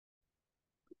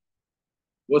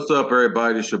What's up,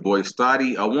 everybody? It's your boy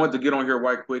Stotty. I wanted to get on here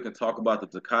right quick and talk about the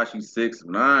Tekashi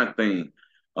 6ix9ine thing.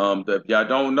 If y'all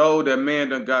don't know, that man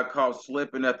done got caught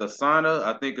slipping at the sauna.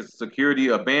 I think it's security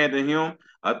abandoned him.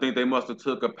 I think they must have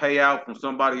took a payout from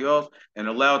somebody else and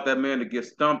allowed that man to get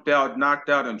stumped out, knocked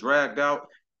out, and dragged out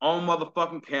on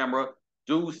motherfucking camera.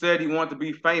 Dude said he wanted to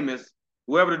be famous.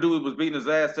 Whoever the dude was beating his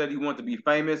ass said he wanted to be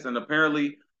famous, and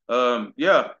apparently,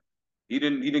 yeah, he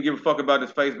didn't give a fuck about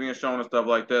his face being shown and stuff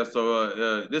like that.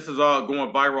 So this is all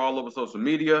going viral all over social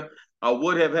media. I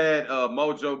would have had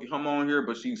Mojo come on here,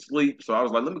 but she sleep. So I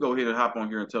was like, let me go ahead and hop on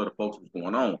here and tell the folks what's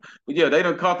going on. But yeah, they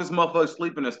done caught this motherfucker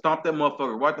sleeping and stomped that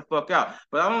motherfucker right the fuck out.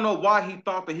 But I don't know why he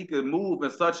thought that he could move in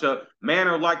such a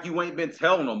manner like you ain't been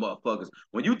telling them motherfuckers.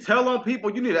 When you tell on people,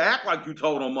 you need to act like you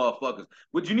told them motherfuckers.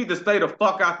 But you need to stay the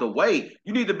fuck out the way.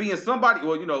 You need to be in somebody.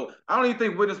 Well, I don't even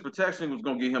think witness protection was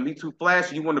gonna get him. He too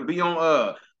flashy. You want to be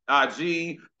on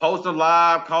IG, posting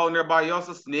live, calling everybody else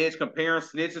a snitch, comparing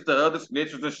snitches to other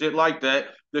snitches and shit like that.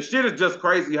 The shit is just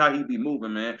crazy how he be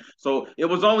moving, man. So it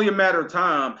was only a matter of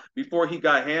time before he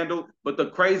got handled. But the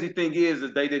crazy thing is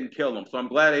they didn't kill him. So I'm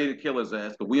glad they didn't kill his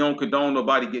ass. Because we don't condone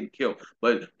nobody getting killed.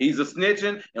 But he's a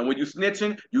snitching, and when you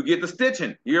snitching, you get the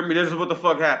stitching. You hear me? This is what the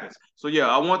fuck happens. So yeah,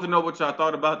 I want to know what y'all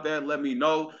thought about that. Let me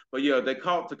know. But yeah, they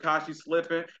caught Tekashi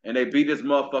slipping and they beat his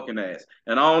motherfucking ass.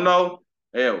 And I don't know.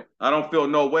 Hell, I don't feel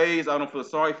no ways. I don't feel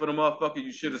sorry for the motherfucker.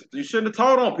 You shouldn't have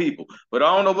told on people. But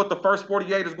I don't know what the first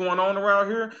 48 is going on around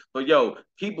here. But yo,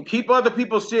 keep other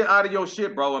people's shit out of your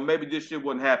shit, bro. And maybe this shit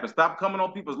wouldn't happen. Stop coming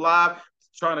on people's live,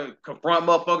 trying to confront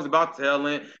motherfuckers about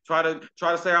telling, try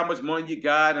to say how much money you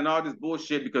got and all this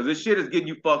bullshit because this shit is getting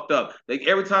you fucked up. Like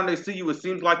every time they see you, it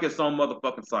seems like it's on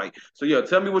motherfucking site. So yeah,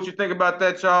 tell me what you think about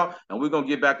that, y'all, and we're gonna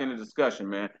get back into discussion,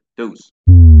 man. Deuce.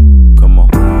 Come on.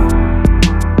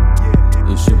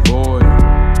 It's your boy.